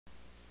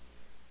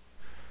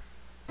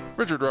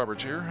Richard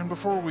Roberts here, and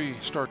before we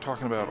start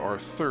talking about our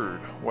third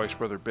Weiss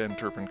Brother Ben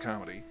Turpin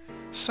comedy,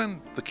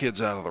 send the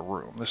kids out of the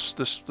room. This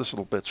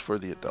little bit's for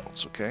the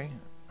adults, okay?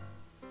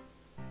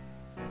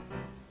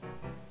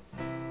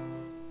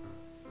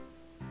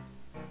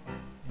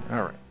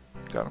 All right,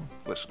 got them.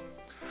 Listen.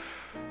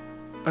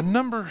 A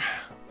number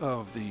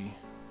of the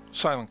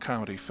silent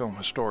comedy film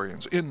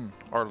historians in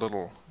our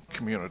little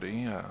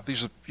community,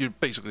 these are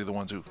basically the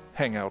ones who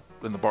hang out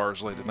in the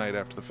bars late at night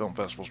after the film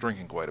festivals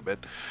drinking quite a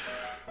bit.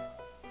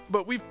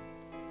 But we've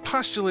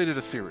postulated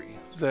a theory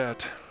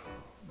that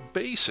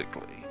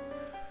basically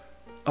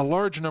a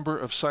large number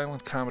of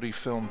silent comedy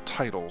film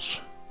titles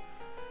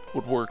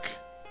would work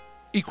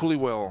equally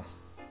well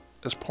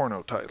as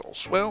porno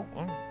titles. Well,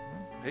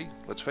 hey,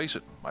 let's face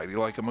it, Mighty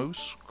Like a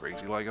Moose,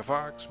 Crazy Like a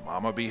Fox,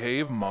 Mama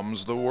Behave,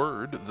 Mum's the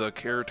Word, The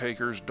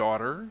Caretaker's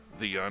Daughter,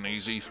 The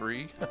Uneasy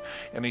Three,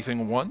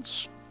 Anything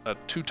Once, A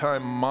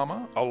Two-Time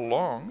Mama,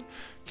 Along,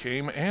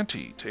 Came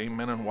Auntie, Tame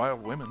Men and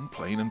Wild Women,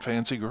 Plain and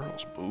Fancy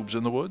Girls, Boobs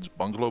in the Woods,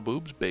 Bungalow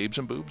Boobs, Babes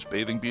and Boobs,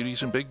 Bathing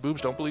Beauties and Big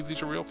Boobs. Don't believe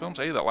these are real films?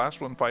 Hey, that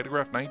last one,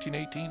 Vitagraph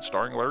 1918,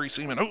 starring Larry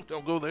Seaman. Oh,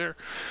 don't go there.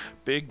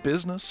 Big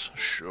Business,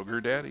 Sugar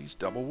Daddies,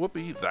 Double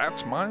Whoopee,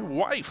 That's My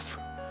Wife.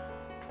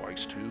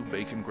 Twice Two,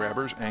 Bacon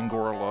Grabbers,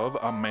 Angora Love,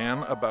 A Man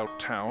About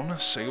Town,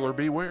 Sailor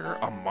Beware,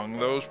 Among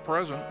Those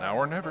Present, Now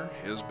or Never,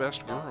 His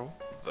Best Girl,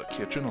 The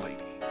Kitchen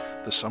Lady,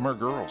 The Summer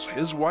Girls,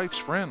 His Wife's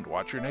Friend,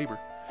 Watch Your Neighbor,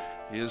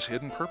 His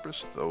Hidden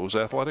Purpose, Those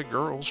Athletic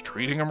Girls,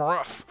 Treating 'Em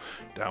Rough,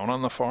 Down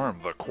on the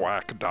Farm, The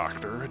Quack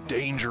Doctor,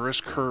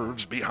 Dangerous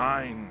Curves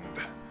Behind,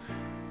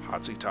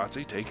 Hotsy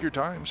Totsy, Take Your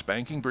Time,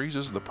 Spanking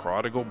Breezes, The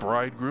Prodigal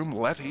Bridegroom,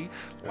 Letty,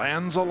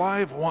 Land's a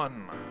Live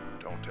One,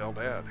 Don't Tell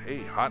Dad,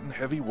 Hey, Hot and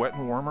Heavy, Wet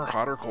and Warmer,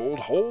 Hot or Cold,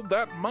 Hold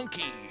That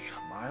Monkey,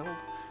 Mild,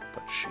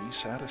 but She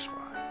Satisfies,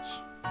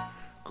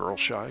 Girl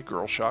Shy,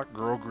 Girl Shock,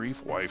 Girl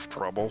Grief, Wife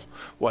Trouble,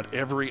 What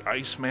Every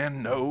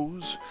Iceman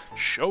Knows,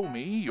 Show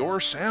Me Your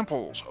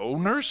Samples, Oh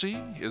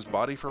Nursey, His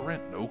Body for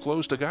Rent, No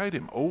Clothes to Guide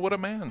Him, Oh What a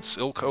Man,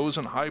 Silk Hose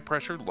and High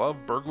Pressure,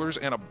 Love, Burglars,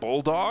 and a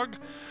Bulldog,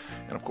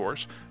 and of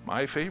course,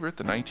 my favorite,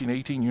 the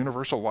 1918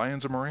 Universal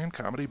Lions of Moran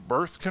comedy,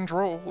 Birth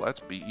Control, that's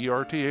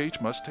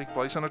B-E-R-T-H, must take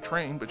place on a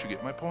train, but you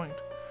get my point.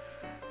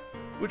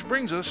 Which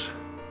brings us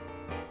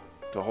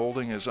to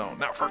Holding His Own.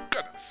 Now, for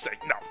goodness sake,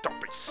 no,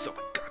 don't be silly.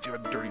 God, you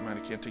have a dirty mind,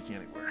 I can't take you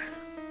anywhere.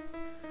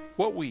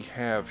 What we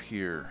have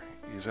here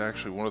is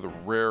actually one of the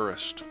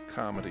rarest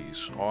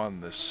comedies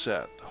on this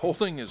set.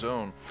 Holding His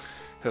Own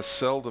has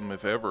seldom,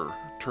 if ever,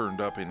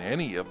 turned up in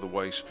any of the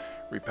Weiss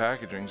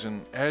repackagings,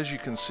 and as you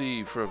can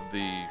see from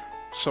the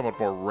somewhat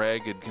more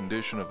ragged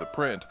condition of the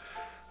print,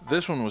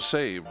 this one was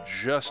saved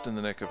just in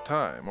the nick of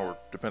time, or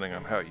depending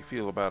on how you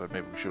feel about it,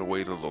 maybe we should have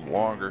waited a little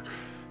longer.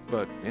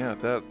 But yeah,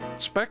 that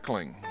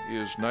speckling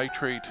is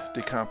nitrate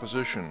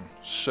decomposition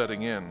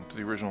setting in to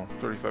the original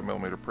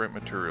 35mm print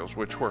materials,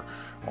 which were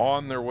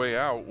on their way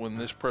out when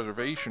this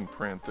preservation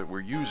print that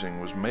we're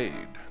using was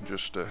made.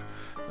 Just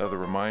another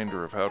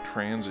reminder of how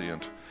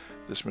transient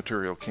this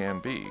material can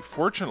be.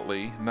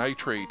 Fortunately,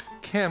 nitrate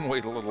can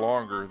wait a little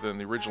longer than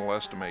the original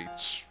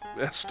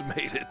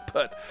estimated,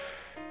 but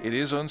it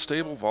is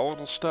unstable,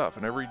 volatile stuff,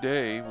 and every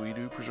day we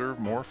do preserve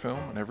more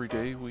film, and every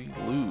day we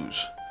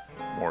lose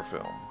more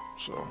film.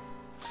 So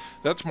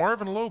that's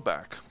Marvin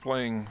Loback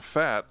playing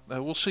Fat.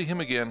 We'll see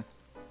him again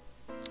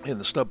in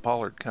the Snub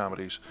Pollard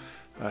comedies.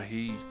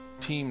 He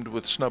teamed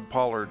with Snub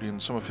Pollard in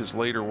some of his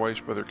later Weiss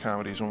Brother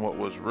comedies in what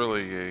was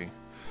really a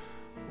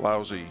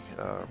lousy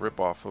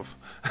ripoff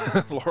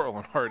of Laurel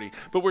and Hardy.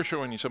 But we're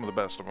showing you some of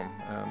the best of them.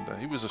 And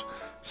he was a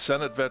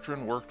Senate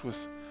veteran, worked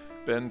with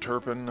Ben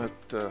Turpin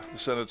at the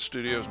Senate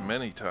studios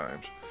many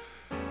times.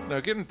 Now,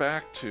 getting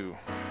back to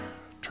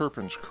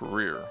Turpin's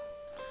career,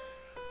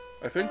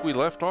 I think we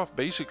left off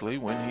basically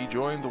when he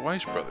joined the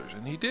Weiss Brothers,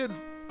 and he did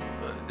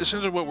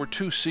essentially what were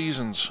 2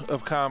 seasons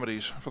of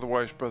comedies for the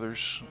Weiss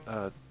Brothers,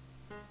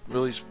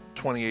 really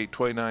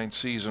 28-29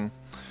 season,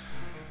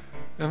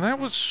 and that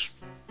was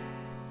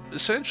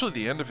essentially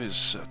the end of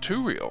his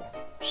 2-reel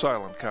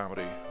silent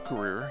comedy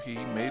career. He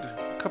made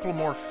a couple of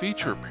more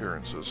feature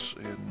appearances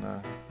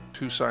in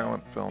 2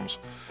 silent films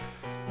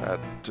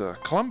at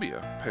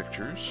Columbia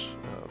Pictures.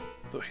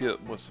 The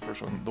hit was the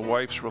first one, The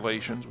Wife's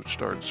Relations, which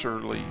starred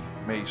Shirley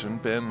Mason.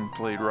 Ben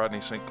played Rodney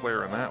St.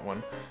 Clair in that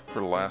one for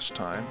the last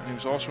time. And he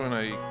was also in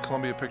a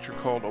Columbia picture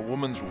called A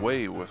Woman's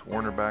Way with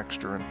Warner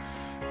Baxter and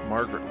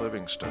Margaret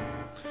Livingston.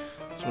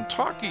 So when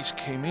talkies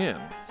came in,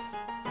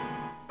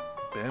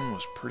 Ben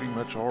was pretty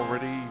much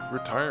already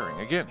retiring.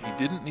 Again, he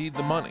didn't need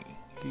the money.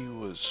 He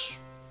was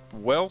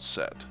well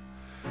set,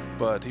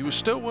 but he was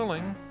still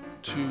willing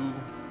to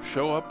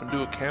show up and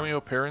do a cameo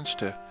appearance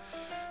to,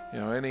 you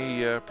know,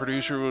 any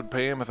producer would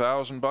pay him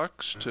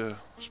 $1,000 to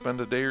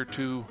spend a day or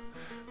two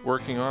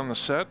working on the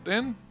set,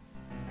 and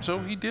so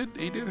he did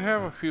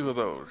have a few of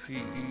those.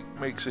 He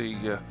makes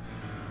a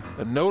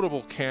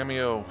notable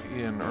cameo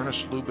in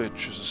Ernest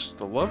Lubitsch's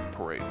The Love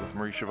Parade with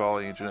Marie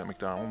Chevalier and Jeanette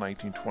MacDonald,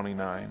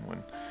 1929,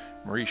 when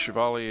Marie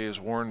Chevalier is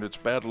warned it's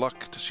bad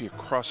luck to see a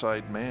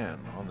cross-eyed man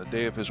on the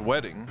day of his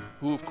wedding,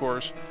 who, of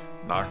course,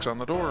 knocks on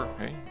the door,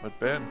 hey, but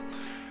Ben.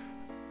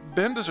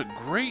 Ben does a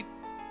great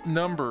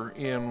number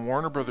in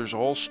Warner Brothers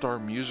All-Star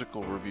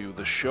Musical Review,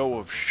 The Show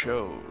of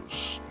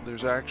Shows.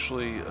 There's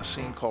actually a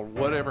scene called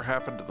Whatever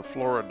Happened to the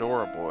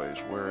Florodora Boys,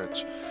 where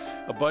it's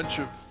a bunch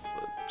of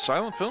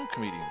silent film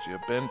comedians. You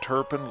have Ben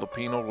Turpin,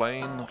 Lupino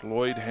Lane,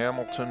 Lloyd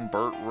Hamilton,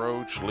 Burt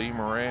Roach, Lee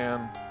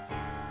Moran.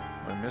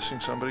 Am I missing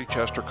somebody?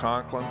 Chester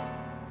Conklin.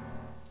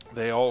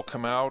 They all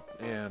come out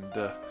and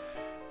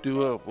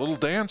do a little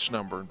dance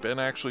number. Ben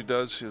actually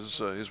does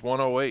his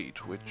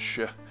 108, which,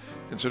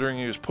 considering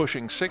he was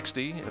pushing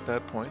 60 at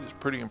that point, is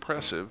pretty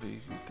impressive. He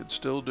could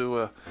still do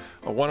a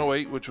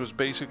 108, which was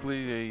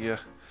basically a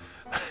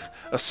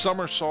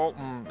somersault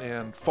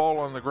and fall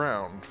on the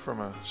ground from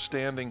a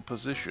standing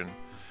position.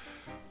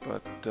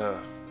 But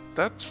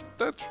that's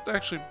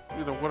actually,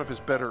 you know, one of his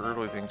better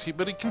early things.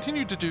 But he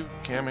continued to do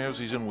cameos.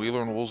 He's in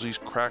Wheeler and Woolsey's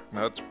Crack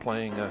Nuts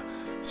playing a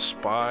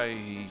spy.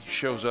 He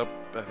shows up,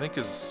 I think,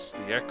 as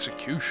the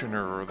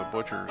executioner or the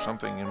butcher or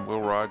something in Will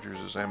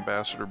Rogers'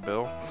 Ambassador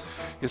Bill.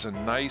 He has a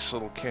nice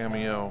little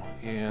cameo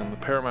in the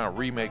Paramount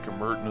remake of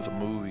Merton of the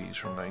Movies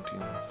from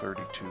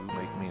 1932,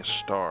 Make Me a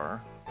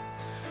Star.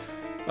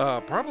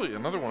 Probably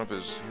another one of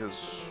his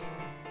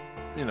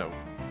you know,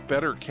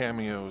 better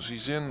cameos.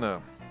 He's in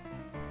the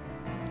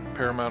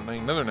Paramount,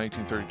 another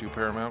 1932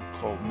 Paramount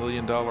called $1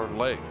 Million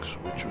Legs,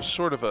 which was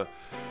sort of a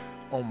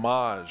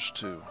homage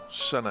to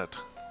Senate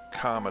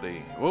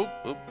comedy. Oh,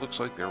 looks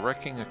like they're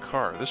wrecking a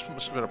car. This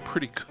must have been a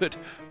pretty good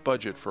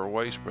budget for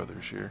Weiss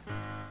Brothers here.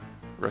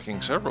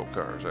 Wrecking several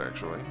cars,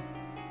 actually.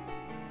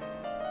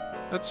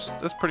 That's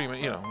pretty,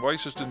 you know,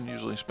 Weiss's didn't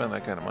usually spend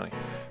that kind of money.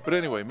 But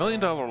anyway, $1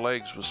 Million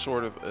Legs was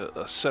sort of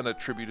a Senate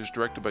tribute. It was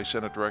directed by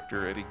Senate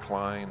Director Eddie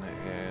Klein,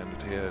 and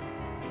it had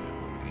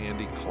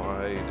Andy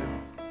Clyde,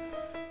 and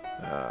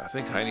I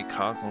think Heine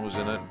Conklin was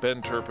in it.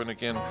 Ben Turpin,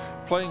 again,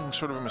 playing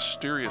sort of a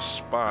mysterious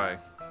spy.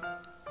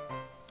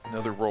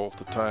 Another role at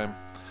the time,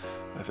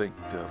 I think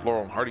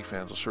Laurel and Hardy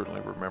fans will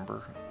certainly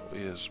remember,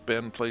 is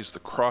Ben plays the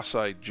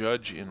cross-eyed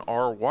judge in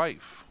Our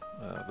Wife,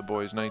 the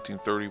boys'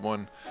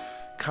 1931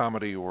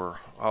 comedy where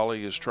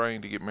Ollie is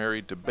trying to get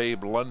married to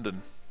Babe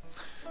London.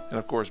 And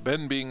of course,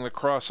 Ben, being the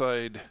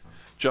cross-eyed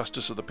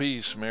justice of the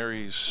peace,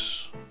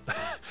 marries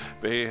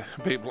Babe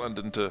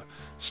London to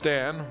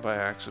Stan by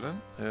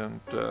accident,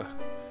 and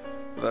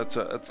it's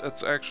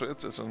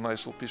a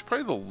nice little piece.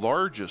 Probably the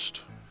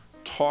largest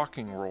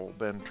talking role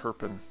Ben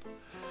Turpin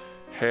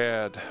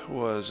had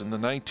was in the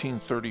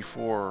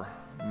 1934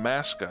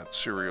 mascot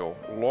serial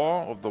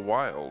Law of the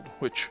Wild,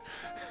 which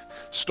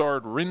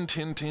starred Rin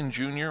Tin Tin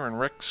Jr. and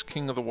Rex,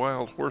 King of the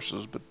Wild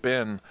Horses, but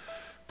Ben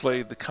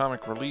played the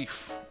comic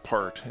relief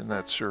part in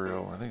that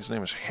serial. I think his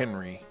name is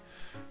Henry,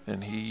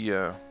 and he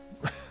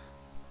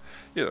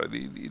you know,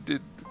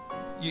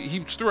 he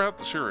was throughout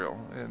the serial,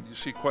 and you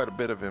see quite a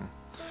bit of him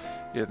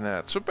in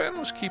that. So Ben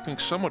was keeping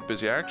somewhat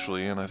busy,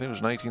 actually, and I think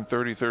it was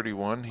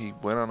 1930-31. He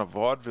went on a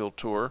vaudeville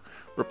tour,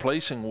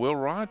 replacing Will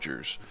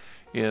Rogers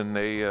in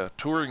a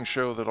touring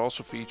show that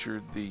also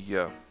featured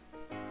the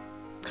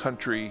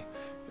country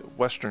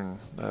western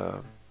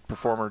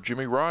performer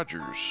Jimmy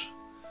Rogers.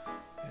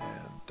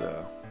 And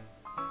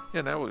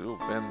yeah, now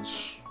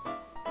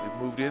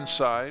they've moved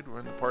inside. We're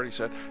in the party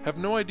set. Have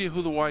no idea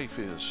who the wife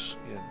is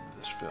in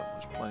this film.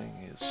 He's playing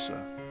his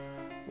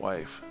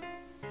wife.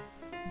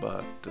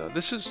 But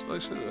this is,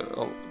 like I said,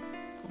 a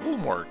little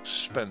more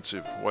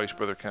expensive Weiss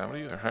Brother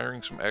comedy. They're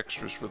hiring some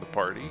extras for the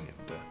party,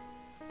 and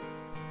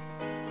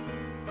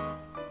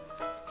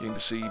getting to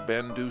see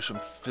Ben do some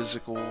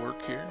physical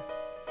work here.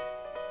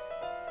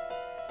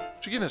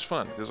 Which again is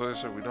fun, because like I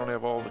said, we don't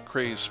have all the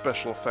crazed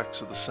special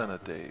effects of the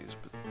Senate days,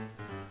 but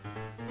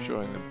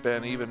showing that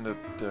Ben, even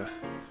at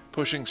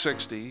pushing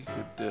 60,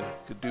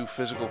 could do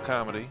physical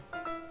comedy.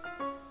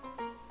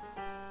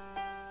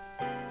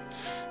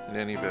 In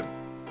any event,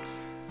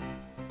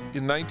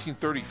 in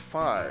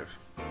 1935,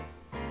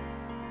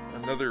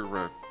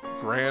 another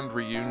grand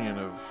reunion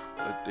of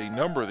a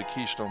number of the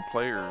Keystone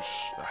Players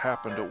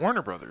happened at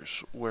Warner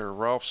Brothers, where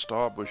Ralph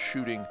Staub was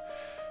shooting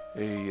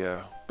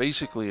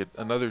basically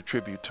another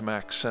tribute to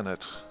Mack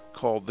Sennett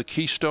called The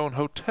Keystone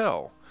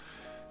Hotel.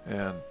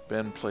 And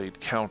Ben played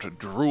Count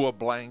Drua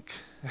Blank,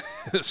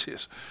 as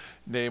his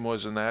name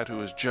was in that, who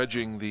was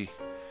judging the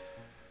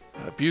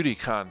beauty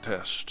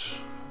contest.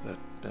 And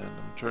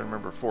I'm trying to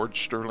remember, Ford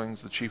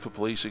Sterling's the chief of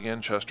police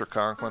again, Chester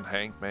Conklin,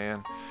 Hank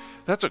Mann.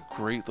 That's a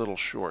great little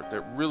short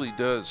that really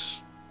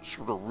does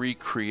sort of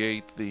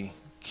recreate the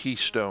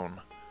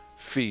Keystone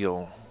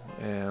feel.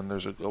 And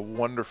there's a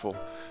wonderful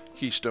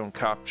Keystone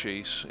cop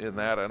chase in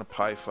that, and a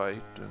pie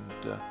fight.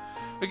 And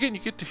again,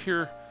 you get to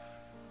hear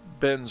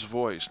Ben's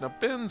voice. Now,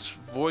 Ben's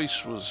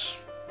voice was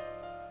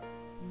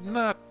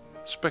not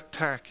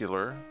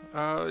spectacular.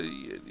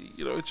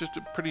 You know, it's just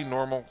a pretty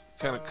normal,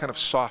 kind of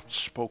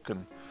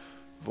soft-spoken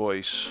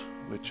voice,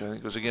 which I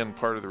think was, again,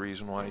 part of the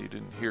reason why you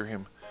didn't hear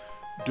him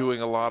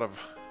doing a lot of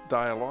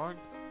dialogue.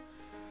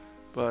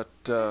 But,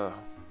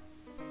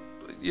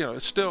 you know,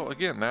 it's still,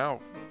 again,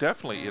 now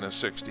definitely in his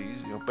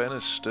 60s. You know, Ben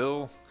is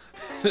still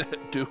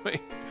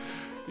doing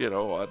you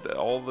know,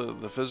 all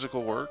the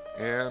physical work,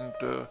 and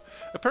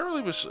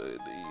apparently was.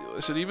 I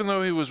said even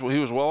though he was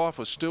well off,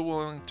 was still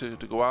willing to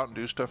go out and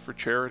do stuff for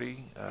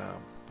charity.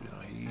 You know,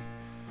 he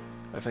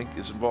I think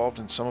is involved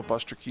in some of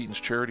Buster Keaton's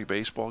charity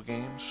baseball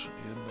games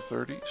in the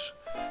 30s.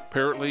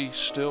 Apparently,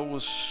 still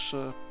was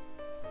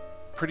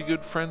pretty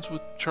good friends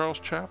with Charles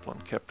Chaplin.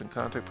 Kept in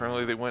contact.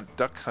 Apparently, they went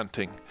duck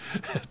hunting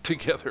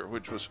together,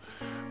 which was,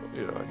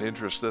 you know, an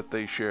interest that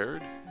they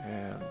shared,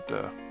 and.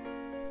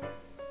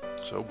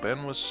 So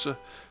Ben was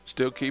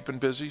still keeping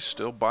busy,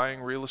 still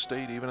buying real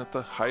estate. Even at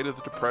the height of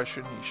the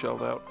Depression, he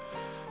shelled out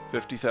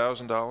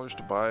 $50,000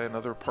 to buy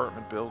another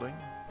apartment building,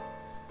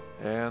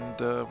 and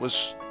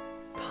was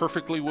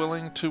perfectly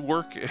willing to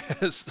work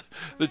as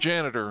the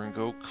janitor and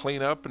go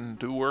clean up and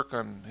do work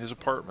on his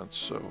apartments.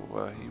 So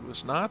he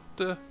was not,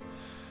 you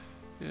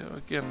know,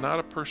 again, not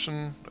a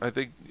person. I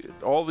think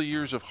all the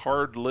years of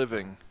hard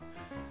living,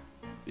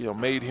 you know,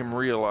 made him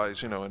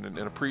realize, you know, and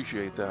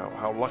appreciate that,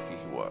 how lucky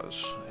he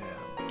was.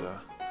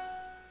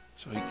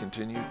 So he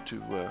continued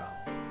to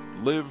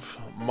live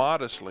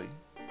modestly,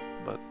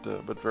 but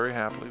very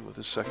happily with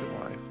his second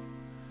wife.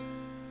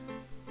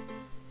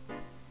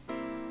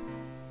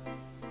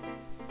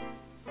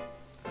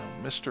 Now,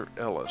 Mr.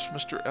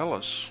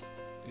 Ellis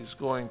is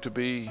going to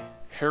be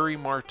Harry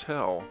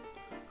Martell,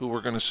 who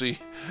we're going to see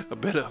a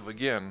bit of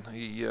again.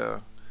 He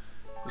is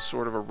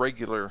sort of a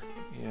regular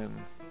in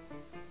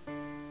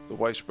the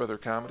Weiss Brother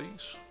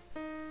comedies.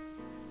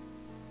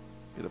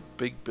 Get a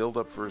big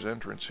build-up for his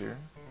entrance here.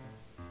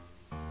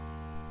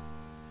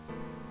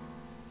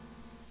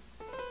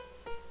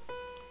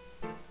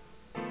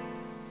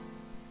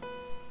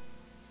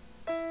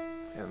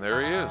 And there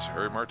he is,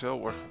 Harry Martell.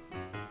 We're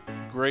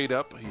grayed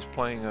up. He's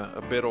playing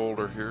a bit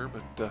older here,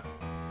 but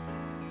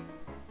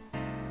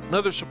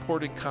another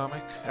supporting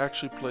comic.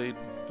 Actually played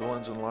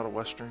villains in a lot of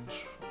westerns.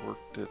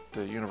 Worked at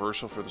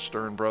Universal for the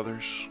Stern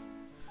Brothers.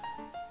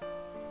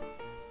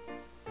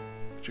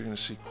 You're going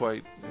to see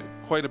quite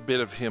a bit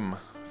of him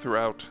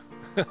throughout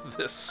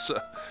this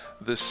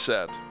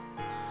set.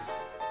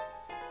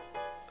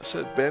 I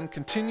said Ben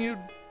continued,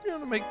 you know,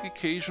 to make the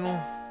occasional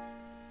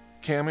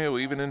cameo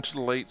even into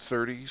the late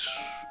 30s.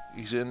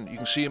 You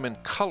can see him in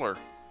color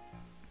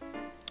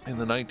in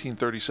the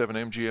 1937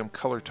 MGM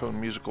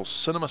Color-Tone musical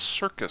Cinema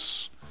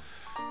Circus,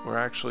 where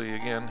actually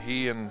again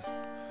he and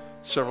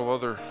several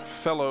other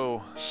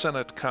fellow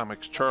Senate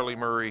comics, Charlie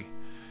Murray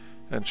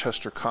and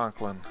Chester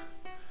Conklin,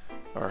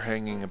 are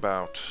hanging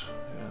about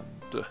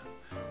and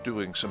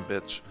doing some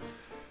bits.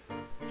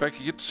 In fact,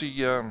 you get to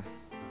see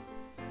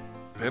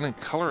Ben in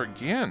color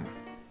again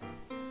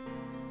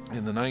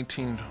in the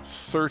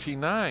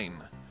 1939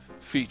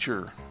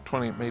 feature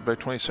made by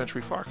 20th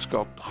Century Fox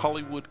called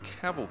Hollywood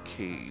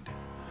Cavalcade,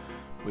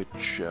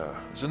 which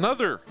is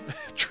another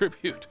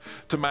tribute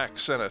to Mack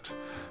Sennett.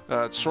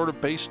 It's sort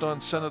of based on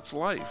Sennett's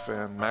life,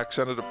 and Mack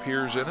Sennett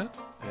appears in it,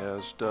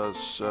 as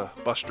does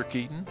Buster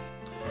Keaton,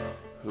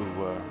 who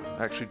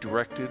actually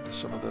directed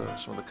some of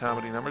the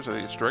comedy numbers. I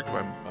think it's directed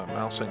by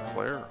Mal St.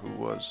 Clair, who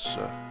was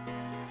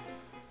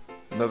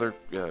another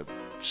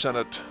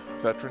Senate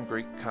veteran,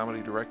 great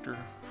comedy director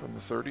from the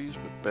 30s.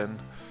 But Ben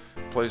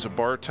plays a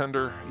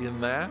bartender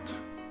in that.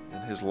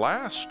 And his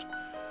last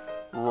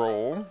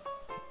role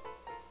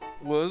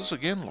was,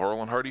 again,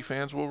 Laurel and Hardy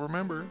fans will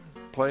remember,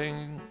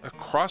 playing a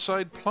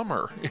cross-eyed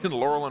plumber in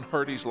Laurel and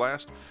Hardy's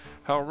last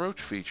Hal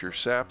Roach feature,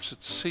 Saps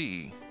at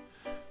Sea,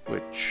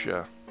 which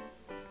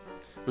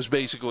was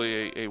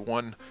basically a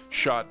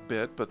one-shot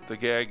bit, but the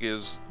gag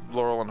is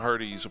Laurel and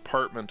Hardy's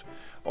apartment.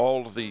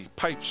 All of the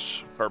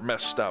pipes are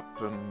messed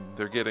up, and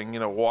they're getting, you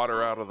know,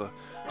 water out of the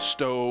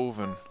stove,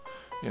 and,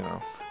 you know,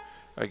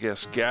 I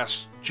guess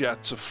gas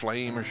jets of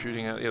flame are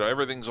shooting at, you know,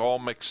 everything's all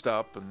mixed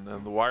up, and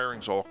the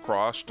wiring's all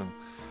crossed, and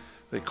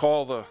they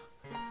call the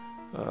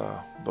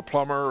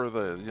plumber or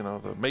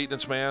the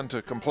maintenance man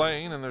to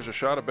complain, and there's a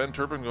shot of Ben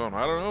Turpin going,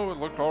 I don't know, it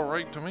looked all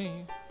right to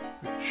me,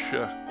 which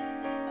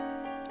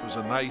was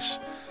a nice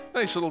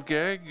little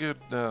gag.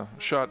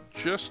 Shot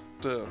just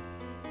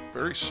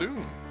very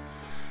soon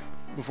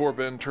before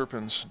Ben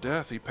Turpin's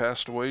death. He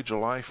passed away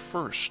July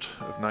 1st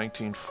of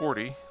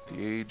 1940, at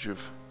the age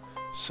of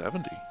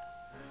 70,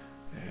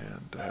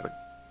 and had a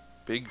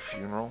big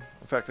funeral.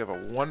 In fact, I have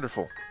a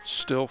wonderful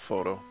still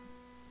photo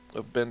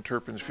of Ben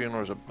Turpin's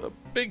funeral. It was a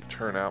big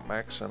turnout.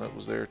 Mack Sennett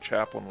was there.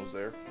 Chaplin was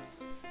there.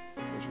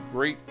 It was a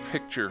great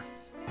picture.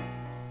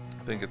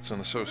 I think it's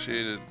an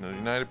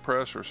United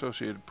Press or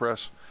Associated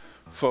Press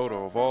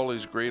photo of all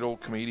these great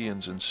old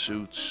comedians in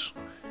suits.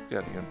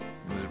 Yeah,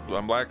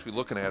 I'm actually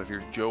looking at it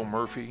here. Joe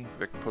Murphy,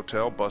 Vic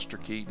Potel, Buster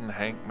Keaton,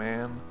 Hank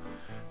Mann,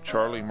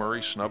 Charlie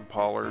Murray, Snub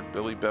Pollard,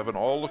 Billy Bevan,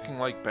 all looking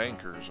like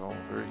bankers, all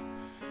very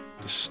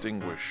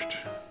distinguished.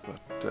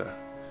 But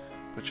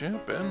yeah,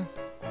 Ben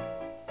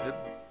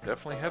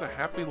definitely had a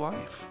happy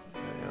life.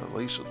 At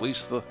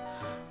least the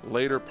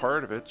later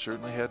part of it.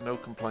 Certainly had no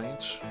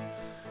complaints.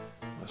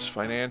 Was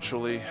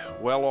financially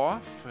well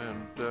off,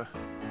 and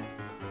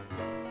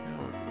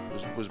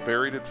was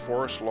buried at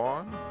Forest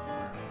Lawn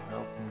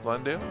out in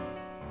Glendale.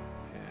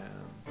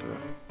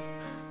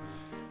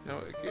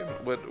 And again,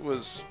 what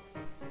was,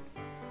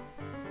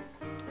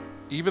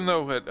 even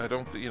though I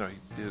don't,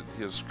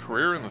 his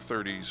career in the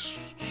 30s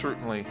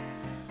certainly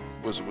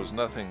was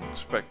nothing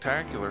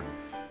spectacular,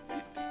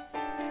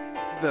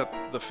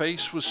 that the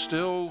face was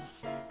still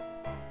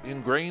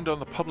ingrained on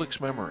the public's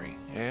memory.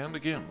 And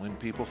again, when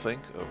people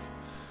think of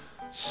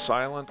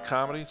silent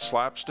comedy,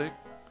 slapstick,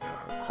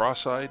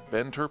 cross-eyed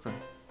Ben Turpin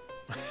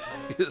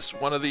is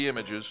one of the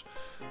images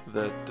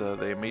that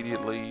they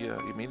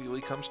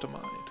immediately comes to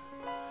mind.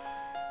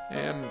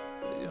 And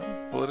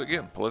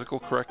political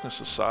correctness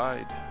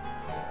aside,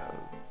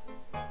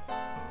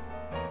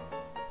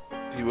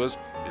 he was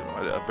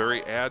a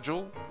very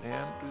agile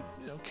and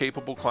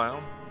capable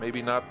clown.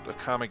 Maybe not a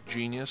comic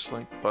genius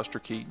like Buster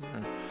Keaton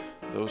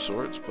or those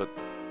sorts, but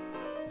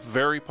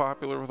very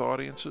popular with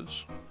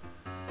audiences,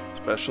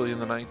 especially in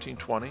the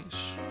 1920s.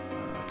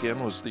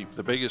 Again, was the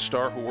biggest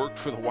star who worked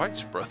for the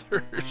Weiss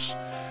brothers,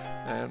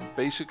 and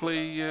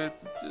basically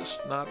just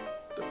not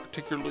a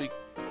particularly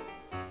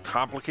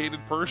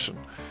complicated person.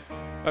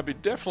 I mean,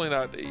 definitely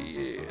not.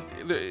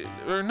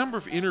 There are a number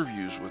of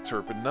interviews with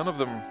Turpin. None of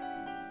them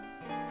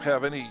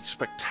have any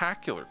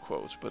spectacular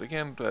quotes, but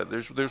again,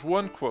 there's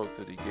one quote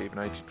that he gave in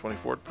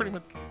 1924. It pretty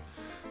much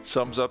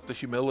sums up the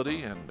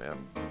humility and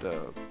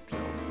the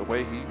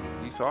way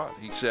he thought.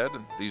 He said,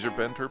 and these are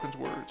Ben Turpin's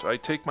words: "I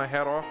take my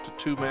hat off to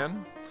two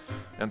men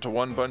and to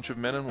one bunch of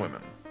men and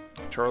women,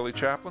 Charlie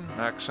Chaplin,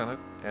 Mack Sennett,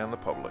 and the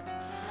public.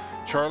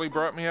 Charlie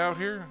brought me out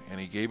here, and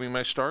he gave me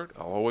my start.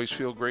 I'll always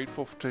feel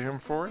grateful to him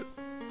for it.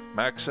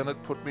 Mack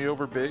Sennett put me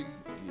over big.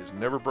 He has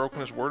never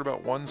broken his word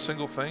about one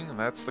single thing, and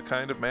that's the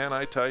kind of man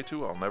I tie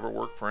to. I'll never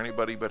work for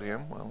anybody but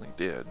him." Well, he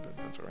did, but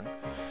that's all right.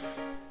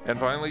 And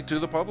finally, to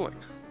the public.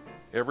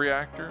 Every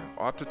actor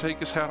ought to take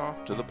his hat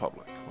off to the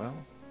public. Well,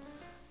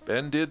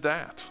 Ben did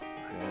that,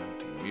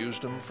 and he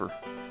used him for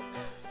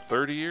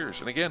 30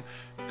 years. And again,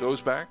 goes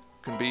back,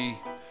 can be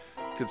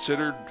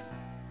considered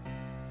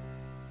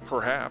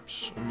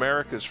perhaps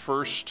America's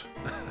first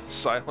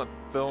silent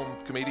film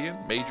comedian,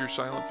 major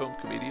silent film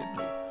comedian,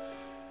 who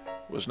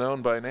was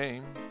known by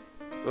name.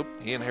 Oh,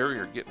 he and Harry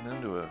are getting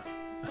into a...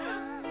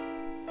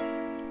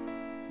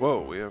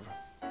 Whoa, we have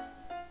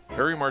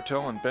Harry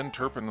Martell and Ben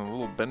Turpin, a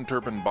little Ben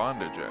Turpin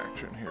bondage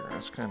action here.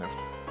 That's kind of...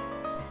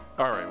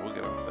 All right, we'll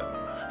get off that.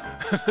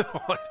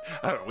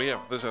 I don't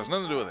know, this has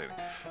nothing to do with anything.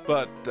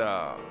 But,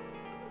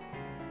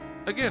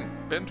 again,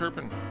 Ben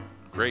Turpin,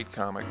 great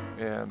comic.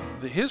 And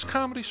his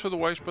comedies for the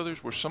Weiss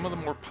brothers were some of the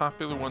more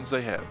popular ones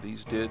they had.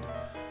 These did,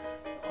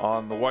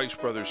 on the Weiss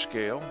brothers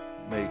scale,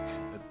 make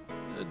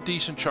a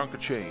decent chunk of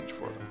change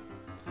for them.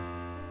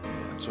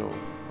 And so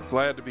we're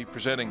glad to be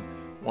presenting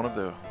one of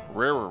the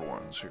rarer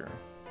ones here.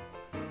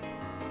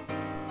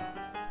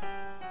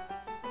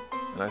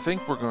 And I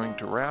think we're going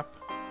to wrap,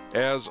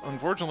 as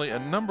unfortunately a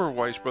number of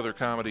Weiss brother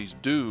comedies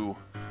do,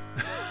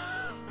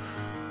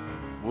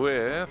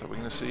 with, are we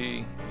going to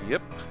see,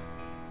 yep,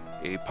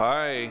 a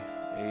pie,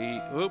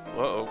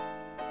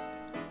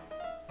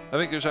 I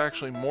think there's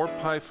actually more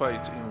pie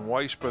fights in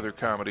Weiss brother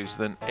comedies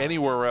than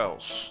anywhere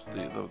else.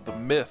 The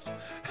myth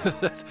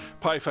that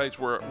pie fights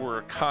were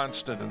a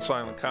constant in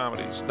silent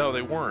comedies. No,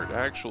 they weren't.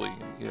 Actually,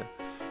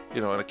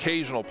 an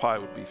occasional pie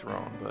would be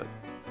thrown, but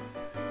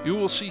you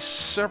will see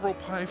several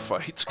pie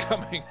fights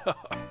coming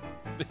up.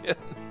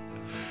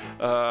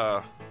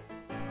 I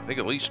think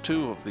at least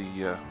two of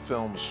the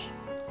films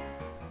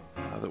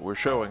that we're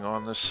showing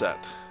on this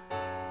set.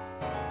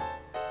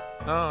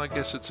 No, I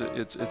guess it's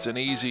an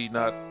easy,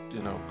 not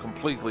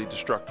completely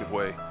destructive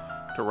way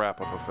to wrap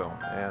up a film,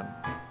 and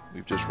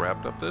we've just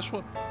wrapped up this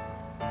one.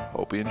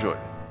 Hope you enjoyed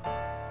it.